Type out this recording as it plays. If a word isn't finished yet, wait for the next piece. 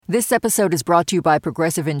This episode is brought to you by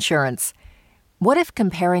Progressive Insurance. What if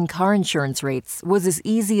comparing car insurance rates was as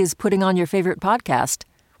easy as putting on your favorite podcast?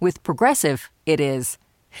 With Progressive, it is.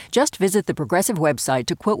 Just visit the Progressive website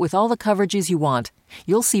to quote with all the coverages you want.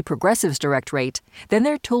 You'll see Progressive's direct rate. Then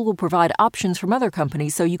their tool will provide options from other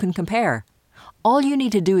companies so you can compare. All you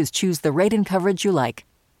need to do is choose the rate and coverage you like.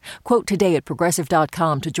 Quote today at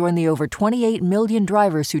Progressive.com to join the over 28 million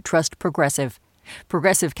drivers who trust Progressive.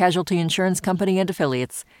 Progressive Casualty Insurance Company and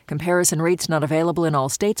Affiliates. Comparison rates not available in all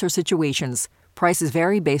states or situations. Prices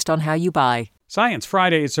vary based on how you buy. Science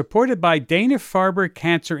Friday is supported by Dana-Farber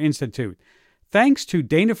Cancer Institute. Thanks to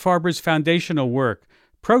Dana-Farber's foundational work,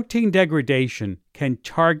 protein degradation can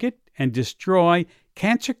target and destroy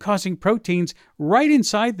cancer-causing proteins right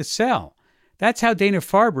inside the cell. That's how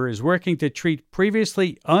Dana-Farber is working to treat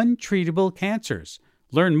previously untreatable cancers.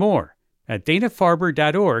 Learn more at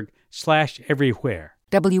danafarber.org/everywhere.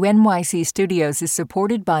 WNYC Studios is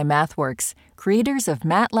supported by MathWorks, creators of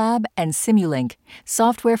MATLAB and Simulink,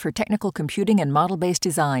 software for technical computing and model-based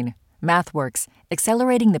design. MathWorks,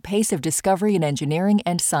 accelerating the pace of discovery in engineering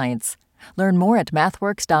and science. Learn more at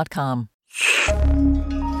mathworks.com.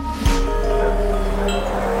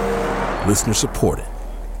 Listener supported.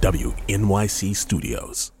 WNYC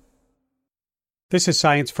Studios. This is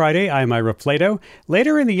Science Friday. I'm Ira Plato.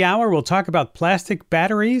 Later in the hour, we'll talk about plastic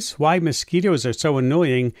batteries, why mosquitoes are so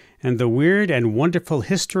annoying, and the weird and wonderful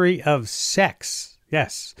history of sex.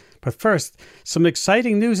 Yes. But first, some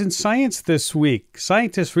exciting news in science this week.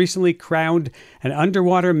 Scientists recently crowned an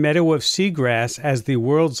underwater meadow of seagrass as the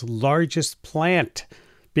world's largest plant,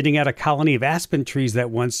 beating out a colony of aspen trees that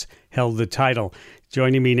once held the title.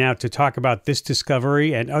 Joining me now to talk about this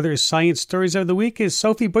discovery and other science stories of the week is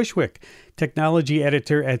Sophie Bushwick, technology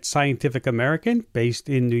editor at Scientific American, based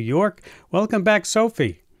in New York. Welcome back,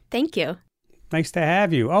 Sophie. Thank you. Nice to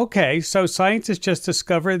have you. Okay, so scientists just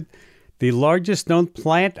discovered the largest known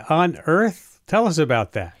plant on Earth. Tell us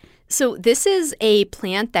about that. So this is a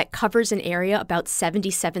plant that covers an area about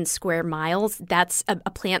 77 square miles. That's a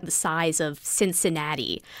plant the size of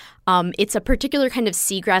Cincinnati. It's a particular kind of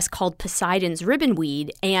seagrass called Poseidon's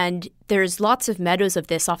ribbonweed, and there's lots of meadows of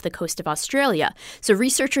this off the coast of Australia. So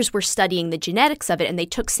researchers were studying the genetics of it, and they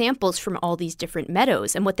took samples from all these different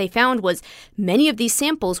meadows. And what they found was many of these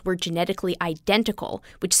samples were genetically identical,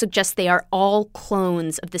 which suggests they are all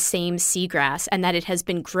clones of the same seagrass, and that it has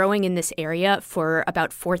been growing in this area for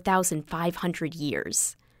about 4,500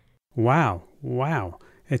 years. Wow.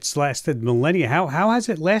 It's lasted millennia. How has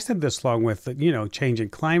it lasted this long with, changing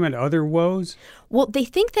climate, other woes? Well, they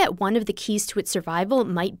think that one of the keys to its survival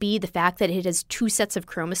might be the fact that it has two sets of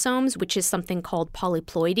chromosomes, which is something called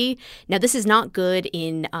polyploidy. Now, this is not good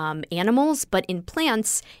in animals, but in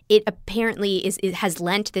plants, it apparently it has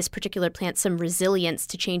lent this particular plant some resilience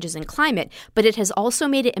to changes in climate, but it has also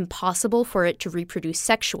made it impossible for it to reproduce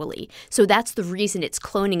sexually. So that's the reason it's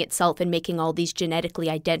cloning itself and making all these genetically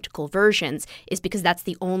identical versions, is because that's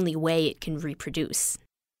the only way it can reproduce.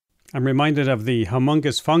 I'm reminded of the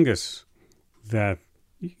humongous fungus that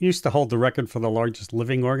used to hold the record for the largest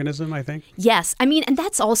living organism, I think. Yes. I mean, and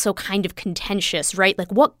that's also kind of contentious, right?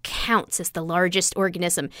 Like, what counts as the largest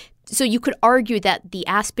organism? So you could argue that the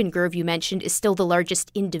aspen grove you mentioned is still the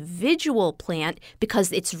largest individual plant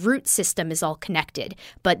because its root system is all connected.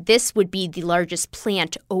 But this would be the largest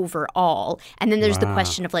plant overall. And then there's the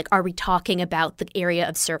question of, are we talking about the area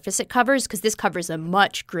of surface it covers? Because this covers a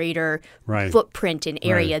much greater footprint in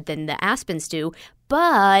area than the aspens do.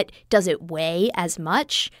 But does it weigh as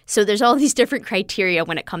much? So there's all these different criteria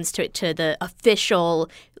when it comes to the official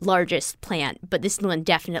largest plant. But this one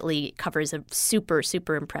definitely covers a super,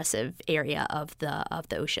 super impressive area of the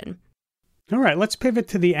ocean. All right, let's pivot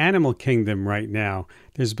to the animal kingdom right now.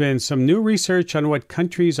 There's been some new research on what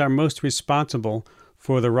countries are most responsible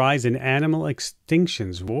for the rise in animal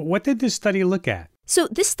extinctions. What did this study look at? So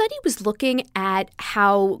this study was looking at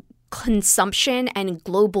how consumption and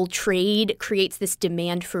global trade creates this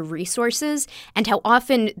demand for resources, and how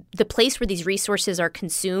often the place where these resources are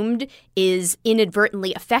consumed is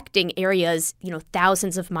inadvertently affecting areas,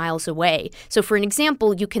 thousands of miles away. So for an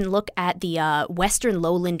example, you can look at the western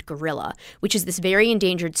lowland gorilla, which is this very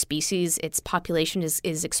endangered species. Its population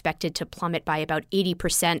is expected to plummet by about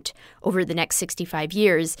 80% over the next 65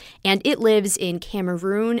 years, and it lives in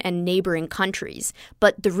Cameroon and neighboring countries.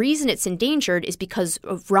 But the reason it's endangered is because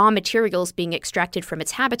of raw materials being extracted from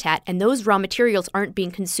its habitat, and those raw materials aren't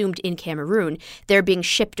being consumed in Cameroon. They're being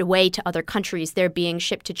shipped away to other countries. They're being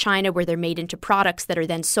shipped to China, where they're made into products that are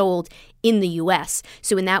then sold in the U.S.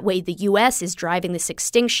 So in that way, the U.S. is driving this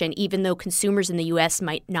extinction, even though consumers in the U.S.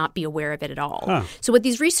 might not be aware of it at all. Huh. So what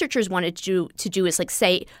these researchers wanted to do is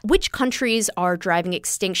say which countries are driving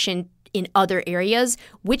extinction in other areas,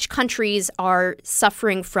 which countries are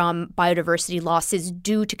suffering from biodiversity losses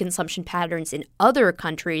due to consumption patterns in other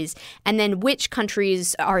countries, and then which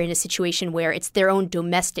countries are in a situation where it's their own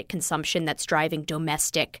domestic consumption that's driving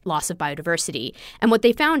domestic loss of biodiversity. And what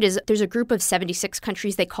they found is there's a group of 76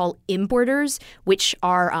 countries they call importers, which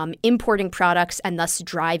are importing products and thus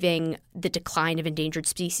driving the decline of endangered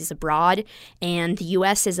species abroad. And the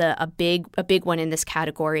U.S. is a big one in this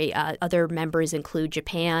category. Other members include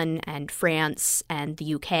Japan and France and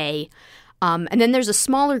the UK. And then there's a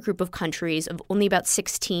smaller group of countries of only about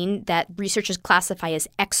 16 that researchers classify as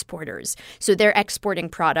exporters. So they're exporting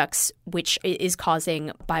products, which is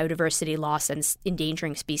causing biodiversity loss and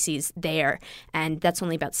endangering species there. And that's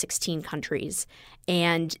only about 16 countries.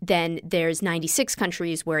 And then there's 96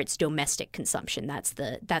 countries where it's domestic consumption. That's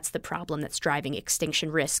the problem that's driving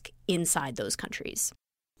extinction risk inside those countries.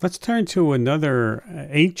 Let's turn to another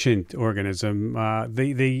ancient organism,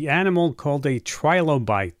 the animal called a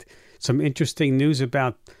trilobite. Some interesting news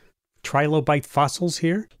about trilobite fossils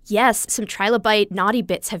here? Yes, some trilobite naughty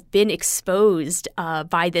bits have been exposed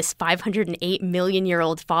by this 508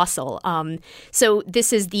 million-year-old fossil. So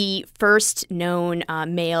this is the first known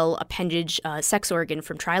male appendage sex organ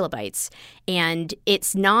from trilobites. And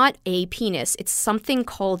it's not a penis. It's something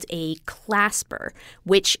called a clasper,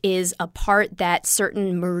 which is a part that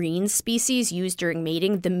certain marine species use during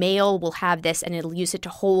mating. The male will have this, and it'll use it to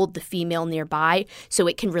hold the female nearby so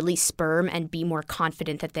it can release sperm and be more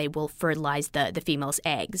confident that they will fertilize the female's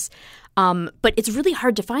eggs. But it's really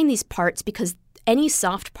hard to find these parts because any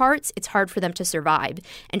soft parts, it's hard for them to survive.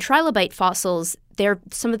 And trilobite fossils, they're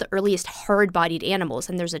some of the earliest hard-bodied animals,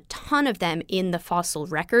 and there's a ton of them in the fossil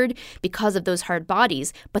record because of those hard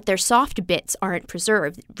bodies, but their soft bits aren't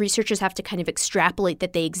preserved. Researchers have to kind of extrapolate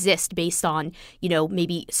that they exist based on,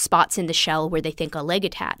 maybe spots in the shell where they think a leg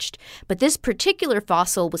attached. But this particular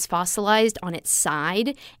fossil was fossilized on its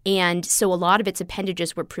side, and so a lot of its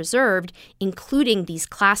appendages were preserved, including these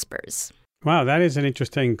claspers. Wow, that is an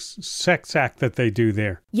interesting sex act that they do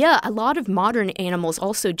there. Yeah, a lot of modern animals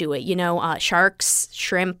also do it. Sharks,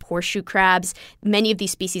 shrimp, horseshoe crabs, many of these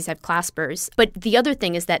species have claspers. But the other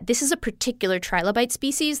thing is that this is a particular trilobite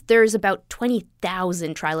species. There's about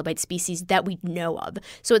 20,000 trilobite species that we know of.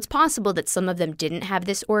 So it's possible that some of them didn't have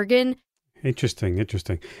this organ.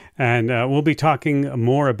 Interesting. And we'll be talking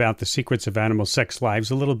more about the secrets of animal sex lives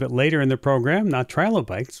a little bit later in the program, not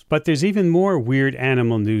trilobites. But there's even more weird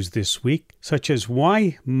animal news this week, such as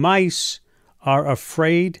why mice are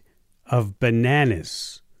afraid of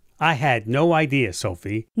bananas. I had no idea,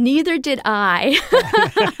 Sophie. Neither did I.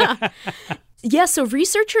 Yeah, so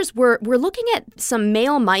researchers were looking at some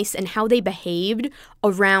male mice and how they behaved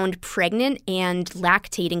around pregnant and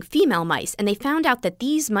lactating female mice. And they found out that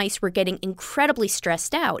these mice were getting incredibly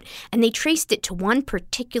stressed out. And they traced it to one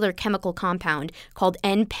particular chemical compound called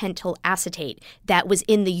N-pentyl acetate that was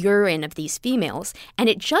in the urine of these females. And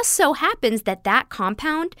it just so happens that that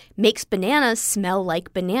compound makes bananas smell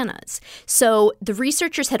like bananas. So the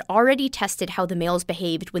researchers had already tested how the males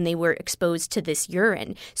behaved when they were exposed to this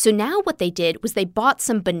urine. So now what they did was they bought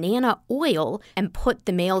some banana oil and put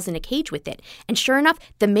the males in a cage with it. And sure enough,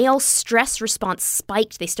 the male stress response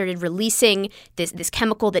spiked. They started releasing this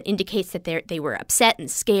chemical that indicates that they were upset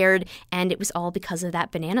and scared, and it was all because of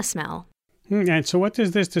that banana smell. And so what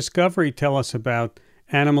does this discovery tell us about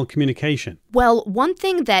animal communication? Well, one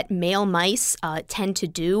thing that male mice tend to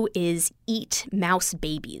do is eat mouse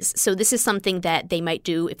babies. So this is something that they might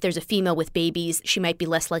do. If there's a female with babies, she might be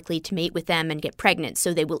less likely to mate with them and get pregnant.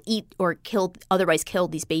 So they will eat or otherwise kill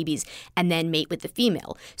these babies and then mate with the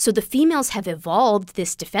female. So the females have evolved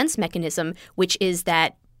this defense mechanism, which is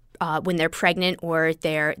that when they're pregnant or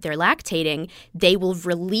they're lactating, they will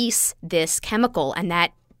release this chemical, and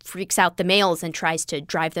that freaks out the males and tries to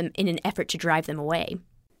drive them in an effort to drive them away.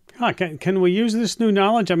 Can we use this new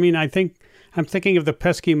knowledge? I mean, I'm thinking of the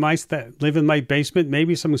pesky mice that live in my basement,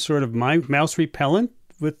 maybe some sort of mouse repellent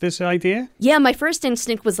with this idea? Yeah, my first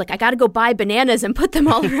instinct was I got to go buy bananas and put them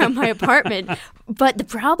all around my apartment. But the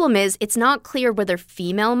problem is it's not clear whether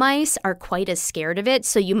female mice are quite as scared of it.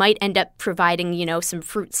 So you might end up providing, some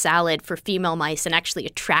fruit salad for female mice and actually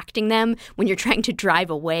attracting them when you're trying to drive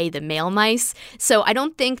away the male mice. So I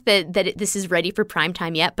don't think that this is ready for prime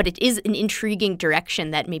time yet, but it is an intriguing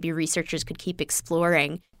direction that maybe researchers could keep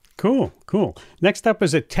exploring. Cool, cool. Next up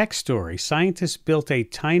is a tech story. Scientists built a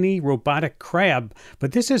tiny robotic crab,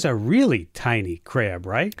 but this is a really tiny crab,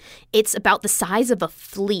 right? It's about the size of a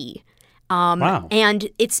flea. Wow. And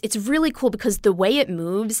it's really cool because the way it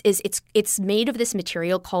moves is it's made of this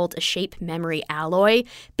material called a shape memory alloy.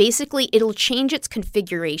 Basically, it'll change its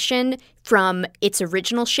configuration from its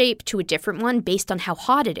original shape to a different one based on how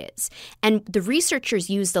hot it is. And the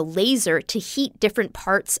researchers used a laser to heat different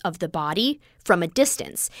parts of the body from a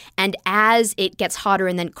distance. And as it gets hotter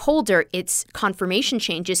and then colder, its conformation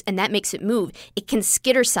changes, and that makes it move. It can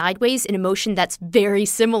skitter sideways in a motion that's very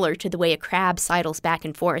similar to the way a crab sidles back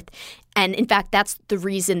and forth. And in fact, that's the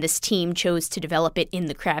reason this team chose to develop it in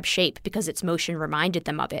the crab shape, because its motion reminded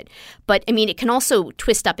them of it. But, I mean, it can also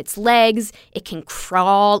twist up its legs, it can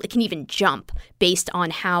crawl, it can even jump based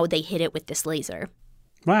on how they hit it with this laser.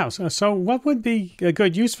 Wow. So what would be a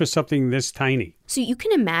good use for something this tiny? So you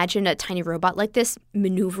can imagine a tiny robot like this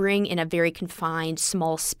maneuvering in a very confined,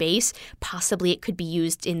 small space. Possibly it could be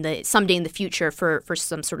used someday in the future for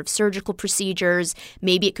some sort of surgical procedures.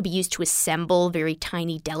 Maybe it could be used to assemble very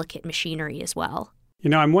tiny, delicate machinery as well.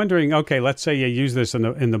 You know, I'm wondering, okay, let's say you use this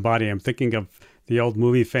in the body. I'm thinking of the old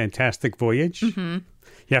movie Fantastic Voyage. Mm-hmm.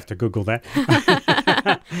 You have to Google that.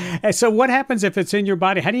 So what happens if it's in your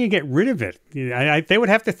body? How do you get rid of it? They would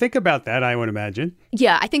have to think about that, I would imagine.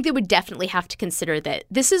 Yeah, I think they would definitely have to consider that.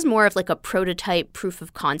 This is more of like a prototype proof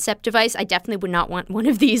of concept device. I definitely would not want one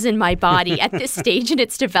of these in my body at this stage in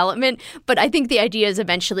its development. But I think the idea is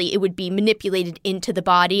eventually it would be manipulated into the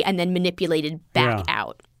body and then manipulated back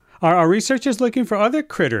out. Are researchers looking for other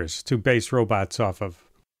critters to base robots off of?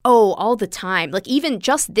 Oh, all the time. Like even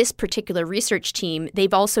just this particular research team,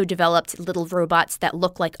 they've also developed little robots that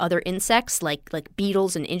look like other insects, like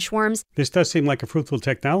beetles and inchworms. This does seem like a fruitful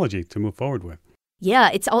technology to move forward with.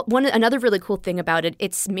 Yeah, it's another really cool thing about it.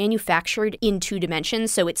 It's manufactured in 2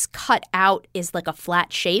 dimensions, so it's cut out is like a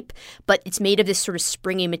flat shape, but it's made of this sort of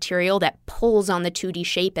springy material that pulls on the 2D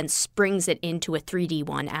shape and springs it into a 3D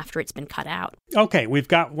one after it's been cut out. Okay, we've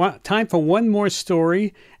got time for one more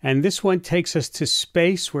story, and this one takes us to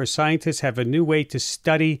space, where scientists have a new way to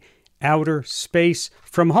study outer space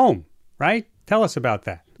from home, right? Tell us about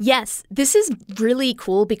that. Yes, this is really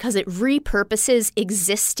cool because it repurposes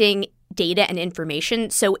existing data and information.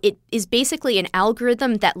 So it is basically an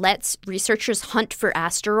algorithm that lets researchers hunt for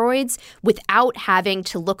asteroids without having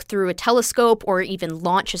to look through a telescope or even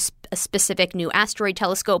launch a specific new asteroid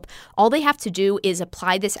telescope. All they have to do is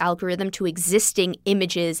apply this algorithm to existing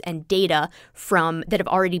images and data that have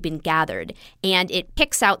already been gathered. And it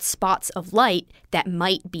picks out spots of light that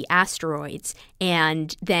might be asteroids.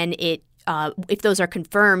 And then if those are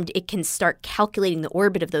confirmed, it can start calculating the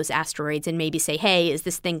orbit of those asteroids and maybe say, hey, is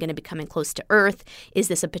this thing going to be coming close to Earth? Is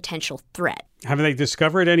this a potential threat? Have they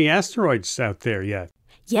discovered any asteroids out there yet?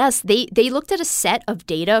 Yes, they looked at a set of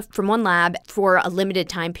data from one lab for a limited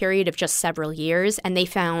time period of just several years, and they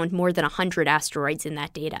found more than 100 asteroids in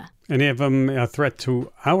that data. Any of them a threat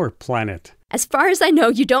to our planet? As far as I know,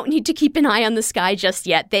 you don't need to keep an eye on the sky just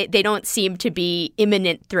yet. They don't seem to be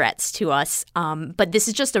imminent threats to us. But this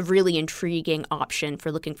is just a really intriguing option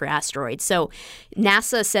for looking for asteroids. So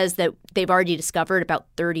NASA says that they've already discovered about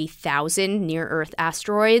 30,000 near-Earth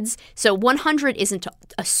asteroids. So 100 isn't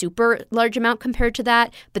a super large amount compared to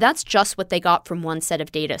that, but that's just what they got from one set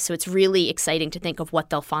of data. So it's really exciting to think of what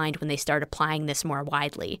they'll find when they start applying this more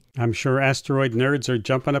widely. I'm sure asteroid nerds are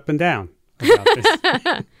jumping up and down about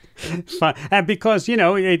this. Fun. And because,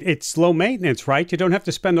 it's low maintenance, right? You don't have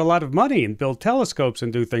to spend a lot of money and build telescopes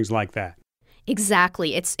and do things like that.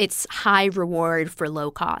 Exactly. It's high reward for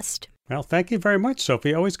low cost. Well, thank you very much,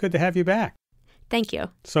 Sophie. Always good to have you back. Thank you.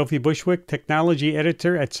 Sophie Bushwick, technology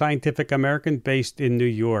editor at Scientific American, based in New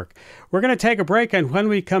York. We're going to take a break, and when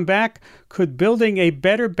we come back, could building a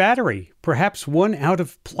better battery, perhaps one out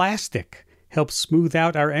of plastic, help smooth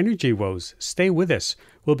out our energy woes? Stay with us.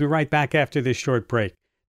 We'll be right back after this short break.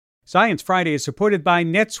 Science Friday is supported by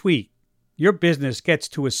NetSuite. Your business gets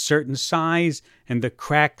to a certain size and the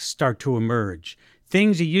cracks start to emerge.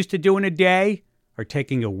 Things you used to do in a day are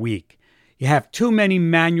taking a week. You have too many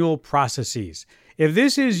manual processes. If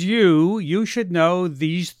this is you, you should know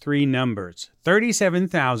these 3 numbers: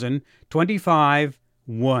 37,000, 25,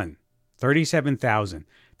 1. 37,000.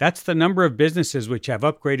 That's the number of businesses which have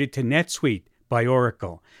upgraded to NetSuite by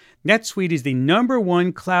Oracle. NetSuite is the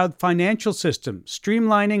 #1 cloud financial system,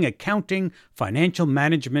 streamlining accounting, financial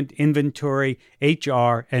management, inventory,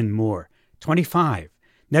 HR, and more. 25.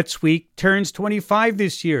 NetSuite turns 25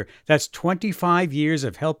 this year. That's 25 years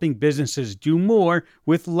of helping businesses do more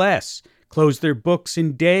with less, close their books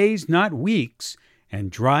in days, not weeks,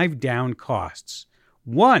 and drive down costs.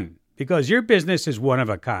 1 because your business is one of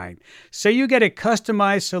a kind. So you get a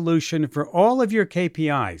customized solution for all of your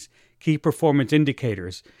KPIs, key performance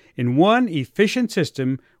indicators, in one efficient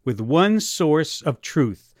system with one source of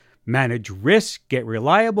truth. Manage risk, get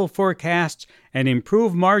reliable forecasts, and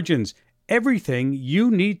improve margins. Everything you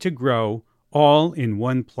need to grow, all in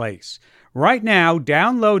one place. Right now,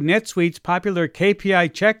 download NetSuite's popular KPI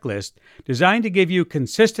checklist designed to give you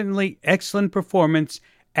consistently excellent performance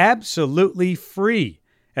absolutely free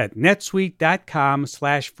at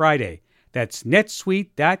netsuite.com/Friday. That's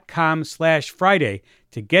netsuite.com/Friday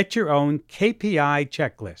to get your own KPI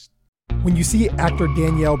checklist. When you see actor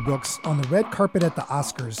Danielle Brooks on the red carpet at the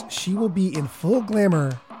Oscars, she will be in full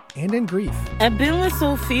glamour and in grief. I've been with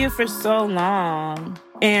Sophia for so long.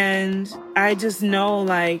 And I just know,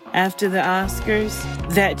 after the Oscars,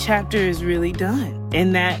 that chapter is really done.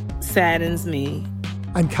 And that saddens me.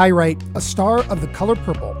 I'm Kai Wright. A star of The Color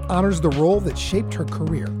Purple honors the role that shaped her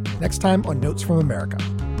career. Next time on Notes from America.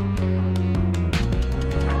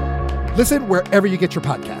 Listen wherever you get your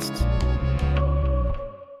podcasts.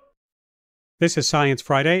 This is Science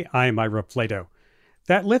Friday. I'm Ira Plato.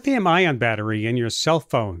 That lithium-ion battery in your cell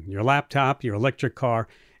phone, your laptop, your electric car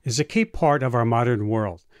is a key part of our modern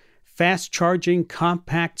world. Fast charging,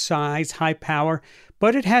 compact size, high power,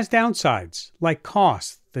 but it has downsides like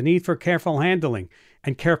cost, the need for careful handling,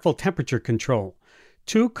 and careful temperature control.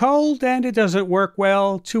 Too cold and it doesn't work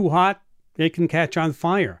well. Too hot, it can catch on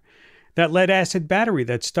fire. That lead-acid battery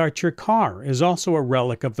that starts your car is also a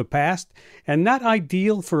relic of the past and not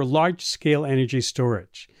ideal for large-scale energy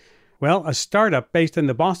storage. Well, a startup based in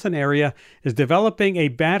the Boston area is developing a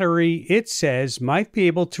battery it says might be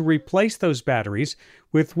able to replace those batteries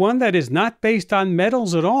with one that is not based on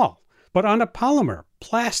metals at all, but on a polymer,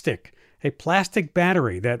 plastic. A plastic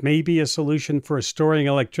battery that may be a solution for storing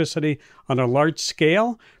electricity on a large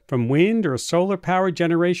scale from wind or solar power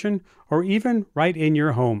generation, or even right in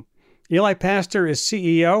your home. Eli Pastor is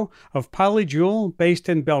CEO of Polyjoule, based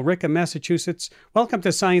in Billerica, Massachusetts. Welcome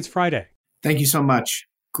to Science Friday. Thank you so much.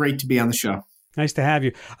 Great to be on the show. Nice to have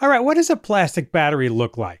you. All right, what does a plastic battery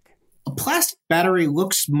look like? A plastic battery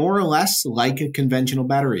looks more or less like a conventional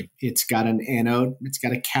battery. It's got an anode, it's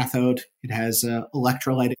got a cathode, it has an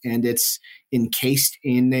electrolyte, and it's encased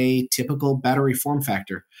in a typical battery form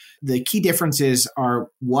factor. The key differences are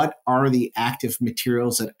what are the active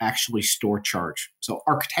materials that actually store charge. So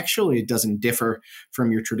architecturally, it doesn't differ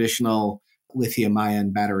from your traditional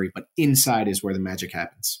lithium-ion battery, but inside is where the magic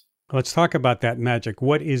happens. Let's talk about that magic.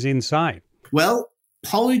 What is inside? Well,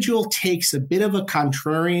 Polyjoule takes a bit of a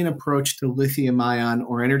contrarian approach to lithium-ion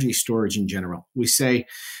or energy storage in general. We say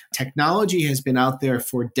technology has been out there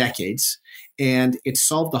for decades, and it's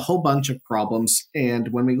solved a whole bunch of problems.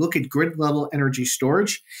 And when we look at grid-level energy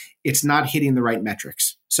storage, it's not hitting the right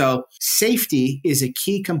metrics. So safety is a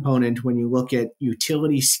key component when you look at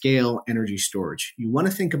utility-scale energy storage. You want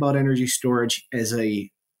to think about energy storage as a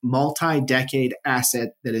multi-decade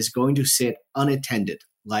asset that is going to sit unattended,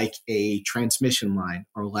 like a transmission line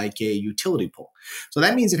or like a utility pole. So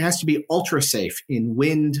that means it has to be ultra safe in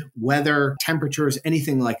wind, weather, temperatures,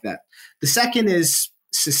 anything like that. The second is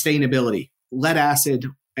sustainability. Lead acid,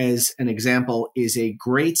 as an example, is a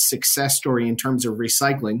great success story in terms of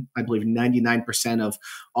recycling. I believe 99% of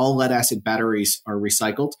all lead acid batteries are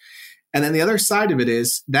recycled. And then the other side of it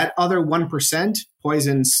is that other 1%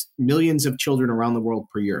 poisons millions of children around the world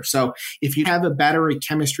per year. So if you have a battery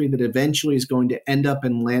chemistry that eventually is going to end up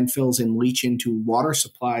in landfills and leach into water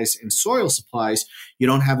supplies and soil supplies, you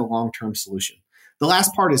don't have a long-term solution. The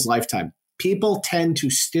last part is lifetime. People tend to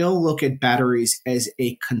still look at batteries as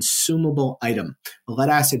a consumable item. A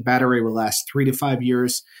lead-acid battery will last 3 to 5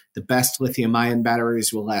 years. The best lithium-ion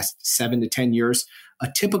batteries will last 7 to 10 years.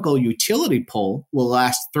 A typical utility pole will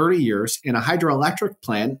last 30 years, and a hydroelectric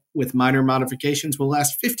plant with minor modifications will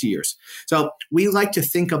last 50 years. So we like to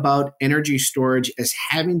think about energy storage as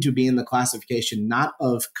having to be in the classification not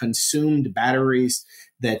of consumed batteries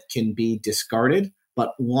that can be discarded,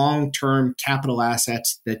 but long-term capital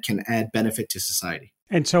assets that can add benefit to society.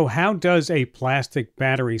 And so how does a plastic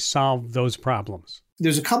battery solve those problems?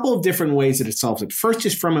 There's a couple of different ways that it solves it. First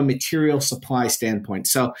is from a material supply standpoint.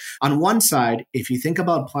 So on one side, if you think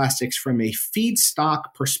about plastics from a feedstock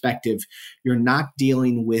perspective, you're not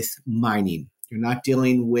dealing with mining. You're not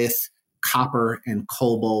dealing with copper and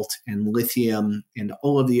cobalt and lithium and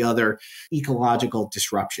all of the other ecological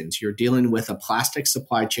disruptions. You're dealing with a plastic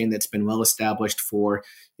supply chain that's been well established for,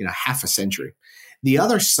 half a century. The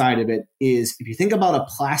other side of it is if you think about a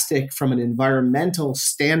plastic from an environmental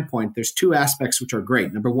standpoint, there's two aspects which are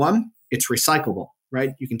great. Number one, it's recyclable.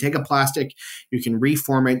 right? You can take a plastic, you can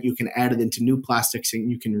reform it, you can add it into new plastics, and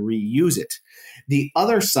you can reuse it. The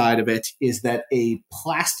other side of it is that a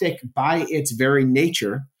plastic, by its very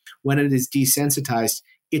nature, when it is desensitized,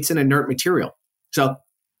 it's an inert material. So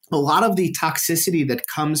a lot of the toxicity that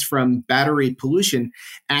comes from battery pollution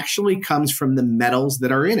actually comes from the metals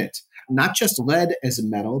that are in it. Not just lead as a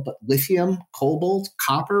metal, but lithium, cobalt,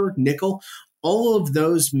 copper, nickel, all of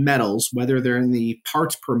those metals, whether they're in the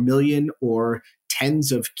parts per million or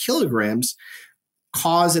tens of kilograms,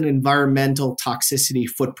 cause an environmental toxicity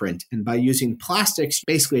footprint. And by using plastics,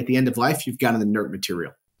 basically at the end of life, you've got an inert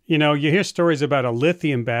material. You know, you hear stories about a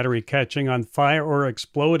lithium battery catching on fire or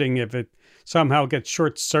exploding if it somehow gets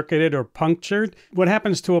short-circuited or punctured. What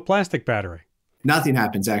happens to a plastic battery? Nothing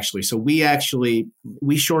happens, actually. So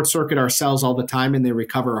we short circuit our cells all the time and they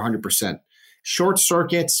recover 100%. Short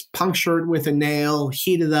circuits, punctured with a nail,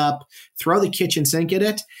 heat it up, throw the kitchen sink at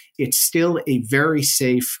it. It's still a very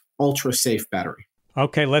safe, ultra safe battery.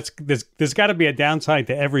 Okay, there's got to be a downside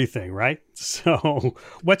to everything, right? So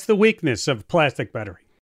what's the weakness of plastic battery?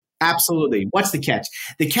 Absolutely. What's the catch?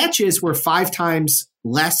 The catch is we're 5 times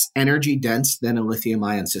less energy dense than a lithium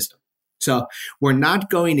ion system. So we're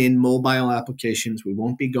not going in mobile applications. We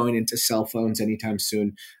won't be going into cell phones anytime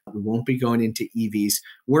soon. We won't be going into EVs.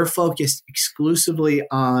 We're focused exclusively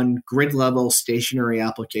on grid level stationary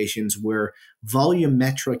applications where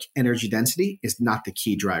volumetric energy density is not the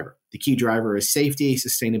key driver. The key driver is safety,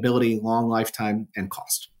 sustainability, long lifetime, and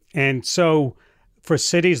cost. And so for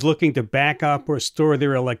cities looking to back up or store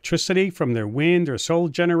their electricity from their wind or solar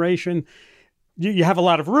generation, you have a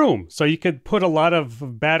lot of room. So you could put a lot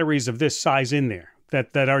of batteries of this size in there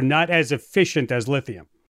that are not as efficient as lithium.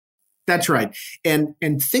 That's right. And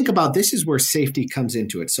think about this is where safety comes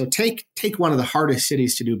into it. So take one of the hardest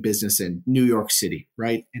cities to do business in, New York City,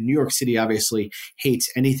 right? And New York City obviously hates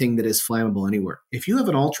anything that is flammable anywhere. If you have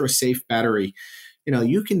an ultra safe battery,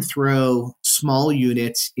 you can throw small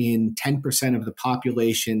units in 10% of the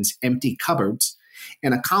population's empty cupboards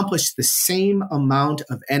and accomplish the same amount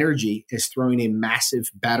of energy as throwing a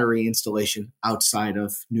massive battery installation outside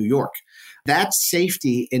of New York. That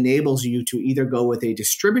safety enables you to either go with a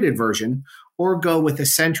distributed version or go with a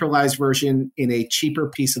centralized version in a cheaper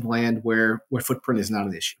piece of land where footprint is not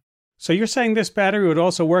an issue. So you're saying this battery would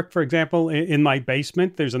also work, for example, in my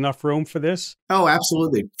basement? There's enough room for this? Oh,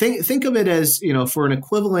 absolutely. Think of it as, for an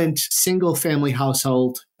equivalent single family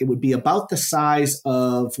household, it would be about the size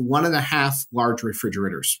of 1.5 large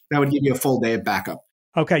refrigerators. That would give you a full day of backup.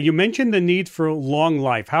 Okay, you mentioned the need for long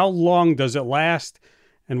life. How long does it last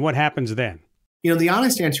and what happens then? The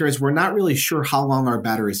honest answer is we're not really sure how long our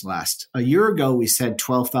batteries last. A year ago, we said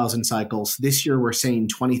 12,000 cycles. This year, we're saying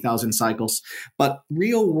 20,000 cycles. But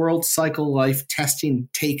real world cycle life testing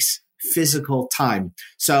takes physical time.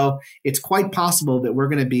 So it's quite possible that we're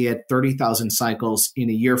going to be at 30,000 cycles in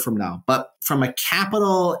a year from now. But from a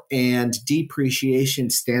capital and depreciation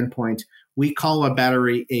standpoint, we call a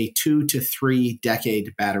battery a 2 to 3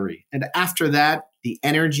 decade battery. And after that, the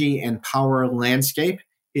energy and power landscape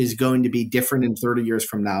is going to be different in 30 years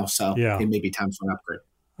from now. So It may be time for an upgrade.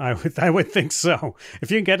 I would think so. If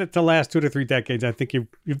you can get it to last 2 to 3 decades, I think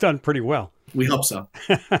you've done pretty well. We hope so.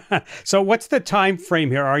 So what's the time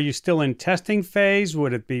frame here? Are you still in testing phase?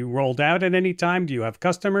 Would it be rolled out at any time? Do you have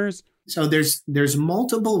customers? So there's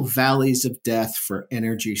multiple valleys of death for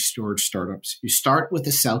energy storage startups. You start with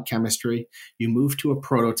the cell chemistry, you move to a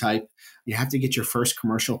prototype, you have to get your first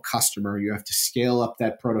commercial customer, you have to scale up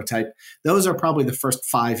that prototype. Those are probably the first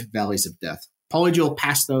 5 valleys of death. Polyjoule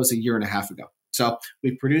passed those 1.5 years ago. So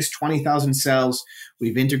we've produced 20,000 cells.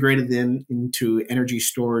 We've integrated them into energy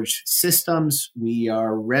storage systems. We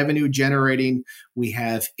are revenue generating. We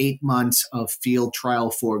have 8 months of field trial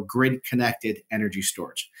for grid connected energy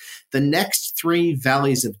storage. The next 3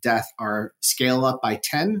 valleys of death are scale up by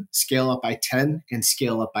 10, scale up by 10, and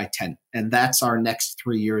scale up by 10. And that's our next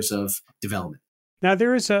 3 years of development. Now,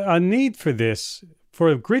 there is a need for this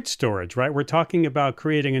for grid storage, right? We're talking about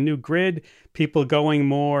creating a new grid, people going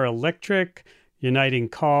more electric, uniting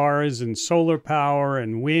cars and solar power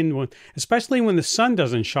and wind, especially when the sun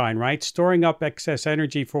doesn't shine, right? Storing up excess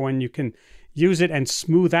energy for when you can use it and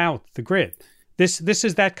smooth out the grid. This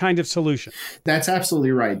is that kind of solution. That's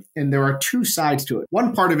absolutely right. And there are 2 sides to it.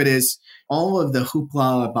 One part of it is all of the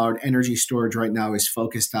hoopla about energy storage right now is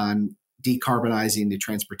focused on decarbonizing the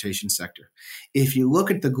transportation sector. If you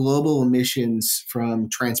look at the global emissions from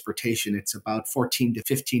transportation, it's about 14 to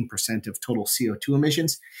 15% of total CO2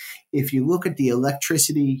 emissions. If you look at the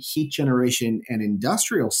electricity, heat generation, and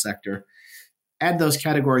industrial sector, Add those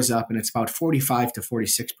categories up, and it's about 45 to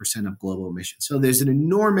 46% of global emissions. So there's an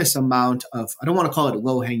enormous amount of, I don't want to call it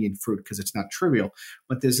low-hanging fruit because it's not trivial,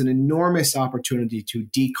 but there's an enormous opportunity to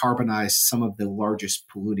decarbonize some of the largest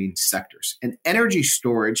polluting sectors. And energy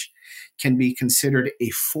storage can be considered a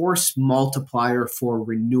force multiplier for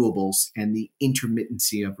renewables and the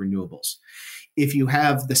intermittency of renewables. If you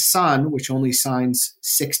have the sun, which only shines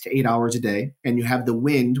 6 to 8 hours a day, and you have the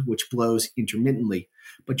wind, which blows intermittently,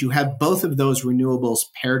 but you have both of those renewables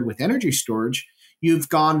paired with energy storage, you've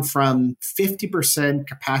gone from 50%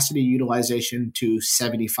 capacity utilization to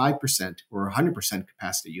 75% or 100%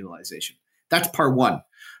 capacity utilization. That's part one.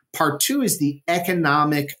 Part two is the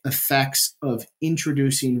economic effects of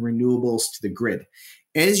introducing renewables to the grid.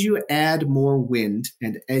 As you add more wind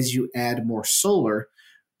and as you add more solar,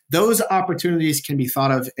 those opportunities can be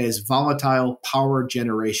thought of as volatile power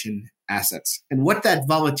generation assets. And what that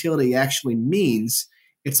volatility actually means,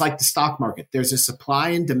 it's like the stock market. There's a supply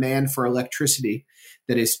and demand for electricity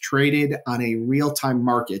that is traded on a real-time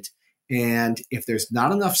market. And if there's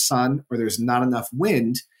not enough sun or there's not enough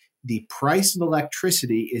wind, the price of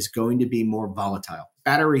electricity is going to be more volatile.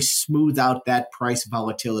 Batteries smooth out that price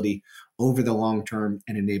volatility over the long term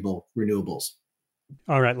and enable renewables.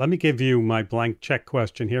 All right, let me give you my blank check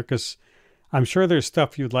question here, because I'm sure there's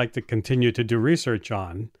stuff you'd like to continue to do research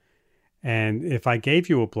on. And if I gave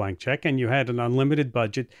you a blank check and you had an unlimited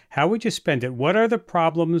budget, how would you spend it? What are the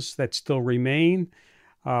problems that still remain?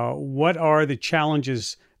 What are the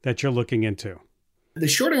challenges that you're looking into? The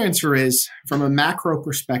short answer is, from a macro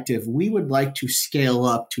perspective, we would like to scale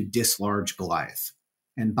up to dislodge Goliath.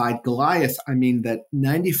 And by Goliath, I mean that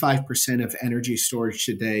 95% of energy storage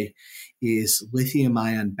today is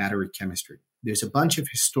lithium-ion battery chemistry. There's a bunch of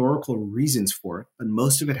historical reasons for it, but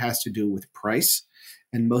most of it has to do with price,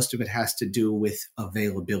 and most of it has to do with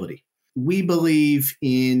availability. We believe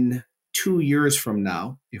in 2 years from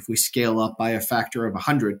now, if we scale up by a factor of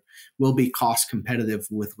 100, we'll be cost competitive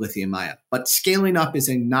with lithium ion. But scaling up is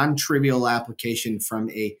a non-trivial application from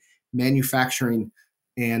a manufacturing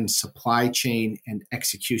and supply chain and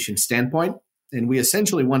execution standpoint. And we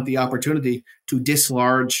essentially want the opportunity to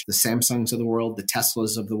dislodge the Samsungs of the world, the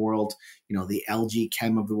Teslas of the world, the LG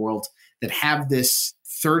Chem of the world that have this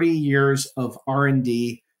 30 years of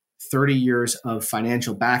R&D, 30 years of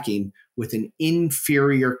financial backing with an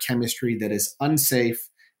inferior chemistry that is unsafe,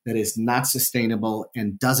 that is not sustainable,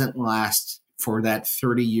 and doesn't last for that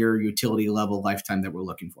 30-year utility level lifetime that we're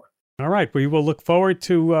looking for. All right. We will look forward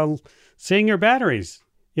to seeing your batteries.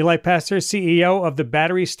 Eli Pastor, CEO of the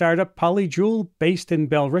battery startup Polyjoule, based in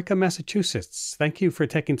Billerica, Massachusetts. Thank you for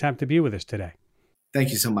taking time to be with us today.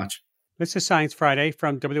 Thank you so much. This is Science Friday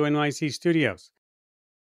from WNYC Studios.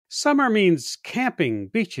 Summer means camping,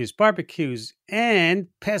 beaches, barbecues, and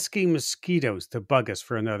pesky mosquitoes to bug us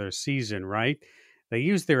for another season, right? They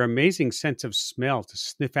use their amazing sense of smell to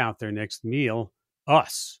sniff out their next meal,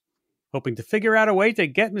 us. Hoping to figure out a way to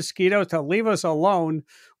get mosquitoes to leave us alone,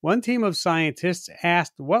 one team of scientists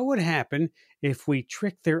asked what would happen if we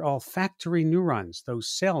tricked their olfactory neurons, those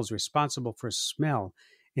cells responsible for smell,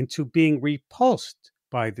 into being repulsed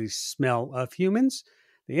by the smell of humans.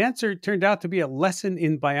 The answer turned out to be a lesson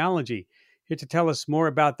in biology. Here to tell us more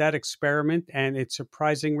about that experiment and its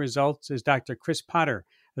surprising results is Dr. Chris Potter,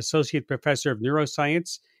 Associate Professor of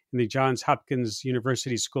Neuroscience in the Johns Hopkins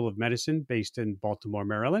University School of Medicine, based in Baltimore,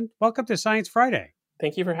 Maryland. Welcome to Science Friday.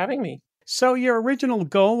 Thank you for having me. So your original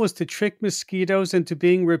goal was to trick mosquitoes into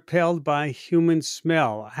being repelled by human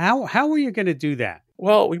smell. How were you going to do that?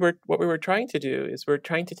 Well, what we were trying to do is we're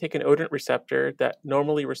trying to take an odorant receptor that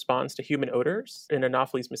normally responds to human odors in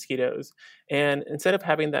Anopheles mosquitoes. And instead of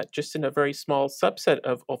having that just in a very small subset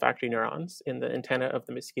of olfactory neurons in the antenna of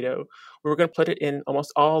the mosquito, we were going to put it in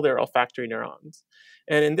almost all their olfactory neurons.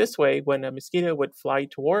 And in this way, when a mosquito would fly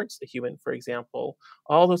towards a human, for example,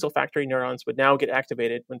 all those olfactory neurons would now get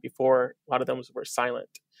activated when before a lot of them were silent.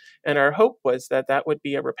 And our hope was that that would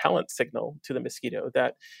be a repellent signal to the mosquito,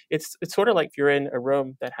 that it's sort of like if you're in a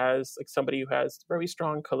room that has like somebody who has very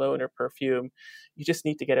strong cologne or perfume, you just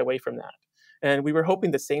need to get away from that. And we were hoping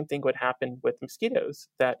the same thing would happen with mosquitoes,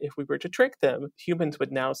 that if we were to trick them, humans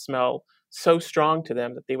would now smell so strong to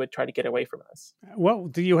them that they would try to get away from us. Well,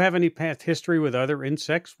 do you have any past history with other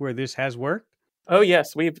insects where this has worked? Oh,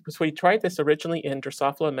 yes. We tried this originally in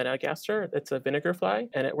Drosophila melanogaster. It's a vinegar fly,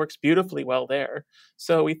 and it works beautifully well there.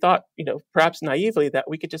 So we thought, perhaps naively, that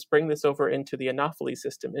we could just bring this over into the Anopheles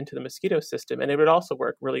system, into the mosquito system, and it would also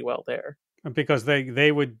work really well there. Because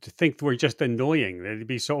they would think we're just annoying. They'd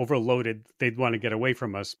be so overloaded, they'd want to get away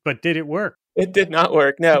from us. But did it work? It did not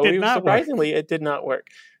work. No, surprisingly, it did not work.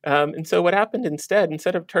 And so what happened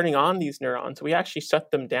instead of turning on these neurons, we actually shut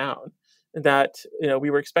them down. that we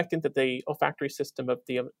were expecting that the olfactory system of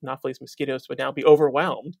the Anopheles mosquitoes would now be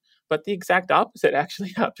overwhelmed, but the exact opposite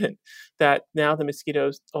actually happened, that now the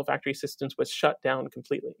mosquitoes' olfactory systems was shut down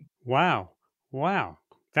completely. Wow.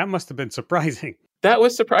 That must have been surprising. That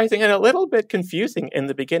was surprising and a little bit confusing in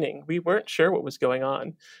the beginning. We weren't sure what was going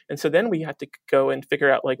on. And so then we had to go and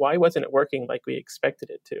figure out, why wasn't it working like we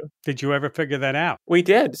expected it to? Did you ever figure that out? We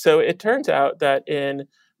did. So it turns out that in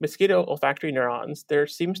mosquito olfactory neurons, there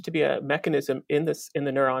seems to be a mechanism in the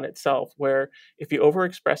neuron itself where if you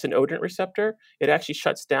overexpress an odorant receptor, it actually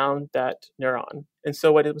shuts down that neuron. And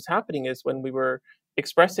so what was happening is when we were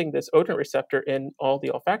expressing this odorant receptor in all the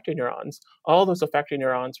olfactory neurons, all those olfactory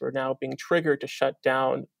neurons were now being triggered to shut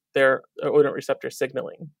down their odorant receptor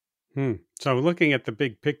signaling. So looking at the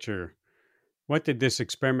big picture, what did this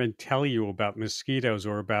experiment tell you about mosquitoes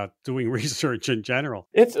or about doing research in general?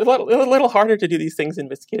 It's a little harder to do these things in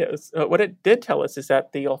mosquitoes. What it did tell us is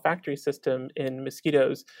that the olfactory system in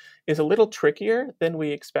mosquitoes is a little trickier than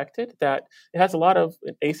we expected, that it has a lot of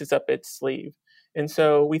aces up its sleeve. And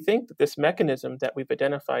so we think that this mechanism that we've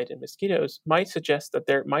identified in mosquitoes might suggest that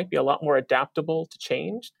there might be a lot more adaptable to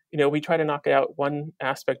change. We try to knock out one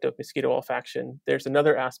aspect of mosquito olfaction. There's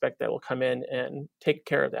another aspect that will come in and take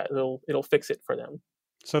care of that. It'll fix it for them.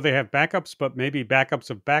 So they have backups, but maybe backups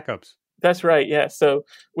of backups. That's right, yeah. So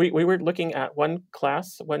we were looking at one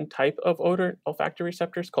type of olfactory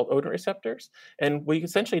receptors called odorant receptors, and we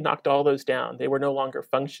essentially knocked all those down. They were no longer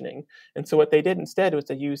functioning. And so what they did instead was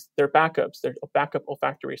to use their backup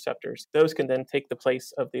olfactory receptors. Those can then take the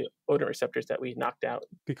place of the odorant receptors that we knocked out.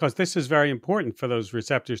 Because this is very important for those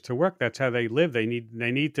receptors to work. That's how they live. They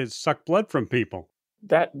need to suck blood from people.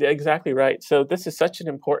 That's exactly right. So this is such an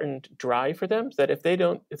important drive for them that if they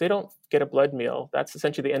don't get a blood meal, that's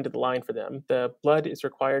essentially the end of the line for them. The blood is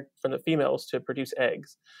required from the females to produce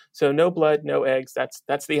eggs. So no blood, no eggs,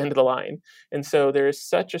 that's the end of the line. And so there is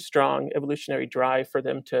such a strong evolutionary drive for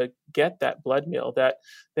them to get that blood meal that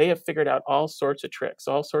they have figured out all sorts of tricks,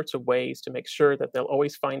 all sorts of ways to make sure that they'll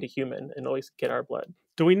always find a human and always get our blood.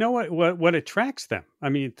 Do we know what attracts them? I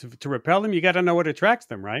mean, to repel them, you got to know what attracts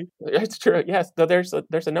them, right? It's true. Yes. So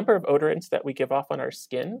there's a number of odorants that we give off on our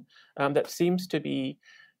skin that seems to be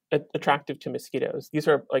attractive to mosquitoes. These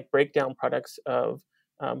are like breakdown products of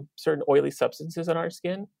certain oily substances on our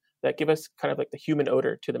skin that give us kind of like the human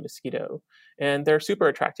odor to the mosquito. And they're super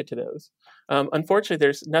attracted to those. Unfortunately,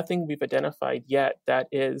 there's nothing we've identified yet that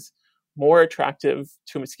is more attractive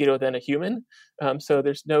to a mosquito than a human. So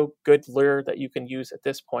there's no good lure that you can use at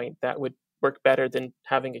this point that would work better than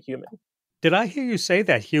having a human. Did I hear you say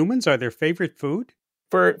that humans are their favorite food?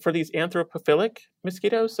 For these anthropophilic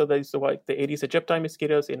mosquitoes, so these are like the Aedes aegypti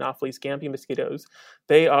mosquitoes, the Anopheles gambiae mosquitoes,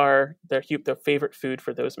 their favorite food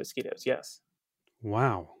for those mosquitoes, yes.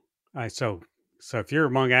 Wow. So if you're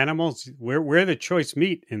among animals, we're the choice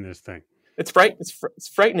meat in this thing. It's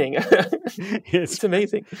frightening. It's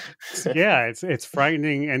amazing. It's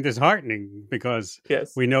frightening and disheartening because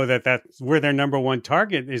we know that we're their number one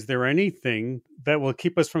target. Is there anything that will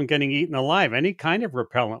keep us from getting eaten alive? Any kind of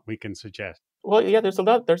repellent we can suggest? Well, yeah, there's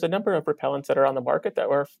a number of repellents that are on the market that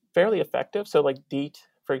are fairly effective. So like DEET,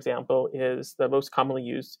 for example, is the most commonly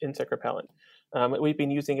used insect repellent. We've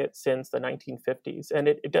been using it since the 1950s, and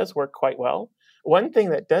it does work quite well. One thing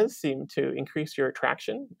that does seem to increase your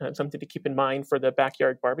attraction, something to keep in mind for the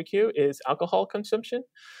backyard barbecue, is alcohol consumption.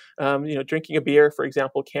 Drinking a beer, for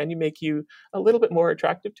example, can make you a little bit more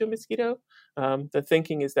attractive to a mosquito. The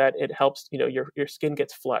thinking is that it helps, your skin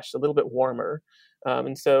gets flushed, a little bit warmer.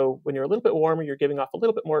 And so when you're a little bit warmer, you're giving off a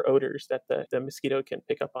little bit more odors that the mosquito can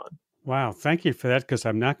pick up on. Wow. Thank you for that, because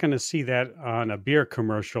I'm not going to see that on a beer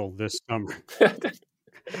commercial this summer.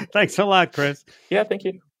 Thanks a lot, Chris. Yeah, thank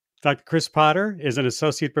you. Dr. Chris Potter is an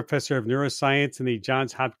associate professor of neuroscience in the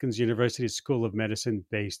Johns Hopkins University School of Medicine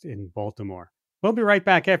based in Baltimore. We'll be right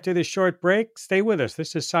back after this short break. Stay with us.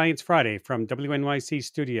 This is Science Friday from WNYC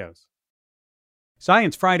Studios.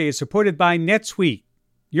 Science Friday is supported by NetSuite.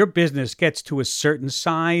 Your business gets to a certain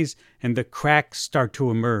size and the cracks start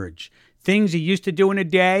to emerge. Things you used to do in a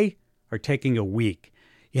day are taking a week.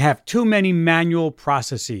 You have too many manual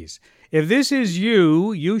processes. If this is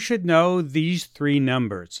you, you should know these three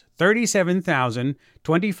numbers: 37,000,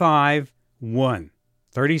 25, 1.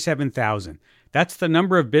 37,000. That's the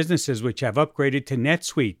number of businesses which have upgraded to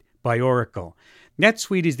NetSuite by Oracle.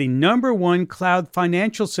 NetSuite is the number one cloud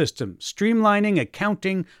financial system, streamlining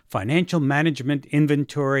accounting, financial management,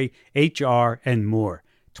 inventory, HR, and more.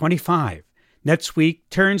 25. NetSuite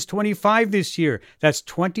turns 25 this year. That's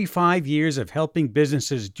 25 years of helping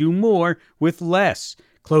businesses do more with less,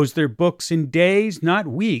 close their books in days, not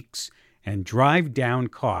weeks, and drive down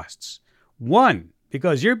costs. 1.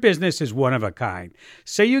 because your business is one of a kind.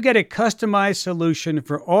 So you get a customized solution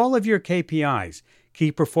for all of your KPIs,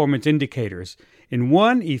 key performance indicators, in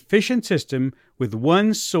one efficient system with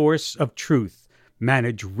one source of truth.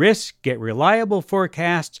 Manage risk, get reliable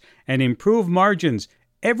forecasts, and improve margins.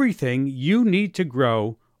 Everything you need to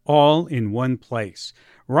grow, all in one place.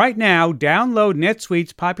 Right now, download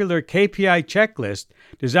NetSuite's popular KPI checklist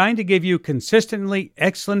designed to give you consistently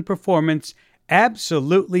excellent performance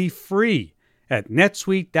absolutely free at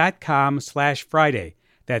netsuite.com/Friday.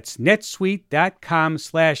 That's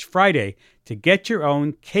netsuite.com/Friday to get your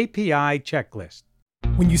own KPI checklist.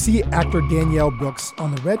 When you see actor Danielle Brooks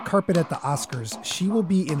on the red carpet at the Oscars, she will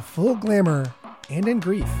be in full glamour and in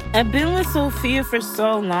grief. I've been with Sophia for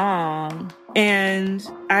so long. And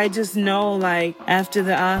I just know, like, after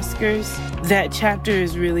the Oscars, that chapter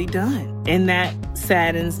is really done. And that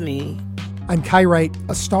saddens me. I'm Kai Wright.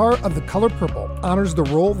 A star of The Color Purple honors the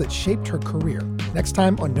role that shaped her career. Next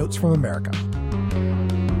time on Notes from America.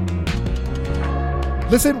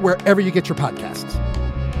 Listen wherever you get your podcasts.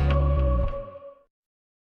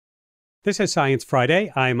 This is Science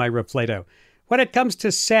Friday. I'm Ira Flato. When it comes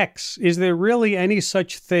to sex, is there really any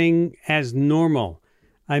such thing as normal?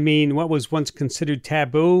 I mean, what was once considered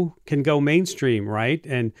taboo can go mainstream, right?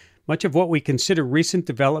 And much of what we consider recent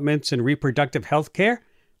developments in reproductive health care,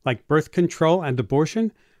 like birth control and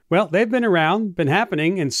abortion, well, they've been around, been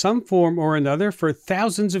happening in some form or another for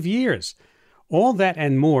thousands of years. All that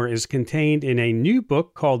and more is contained in a new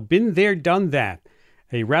book called Been There, Done That,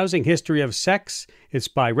 A Rousing History of Sex. It's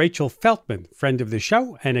by Rachel Feltman, friend of the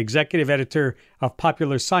show and executive editor of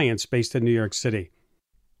Popular Science based in New York City.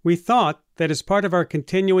 We thought that as part of our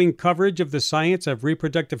continuing coverage of the science of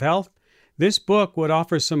reproductive health, this book would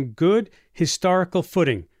offer some good historical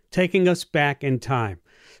footing, taking us back in time.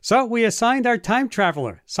 So we assigned our time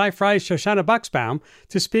traveler, Sci-Fi's Shoshana Buxbaum,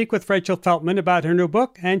 to speak with Rachel Feltman about her new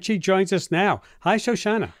book, and she joins us now. Hi,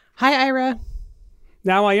 Shoshana. Hi, Ira.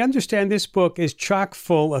 Now, I understand this book is chock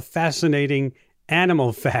full of fascinating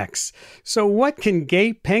animal facts. So what can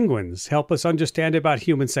gay penguins help us understand about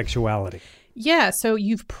human sexuality? Yeah, so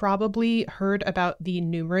you've probably heard about the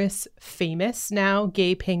numerous famous now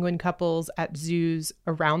gay penguin couples at zoos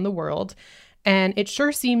around the world. And it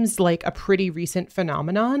sure seems like a pretty recent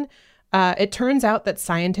phenomenon. It turns out that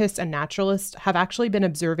scientists and naturalists have actually been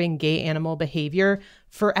observing gay animal behavior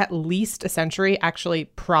for at least a century, actually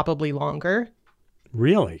probably longer.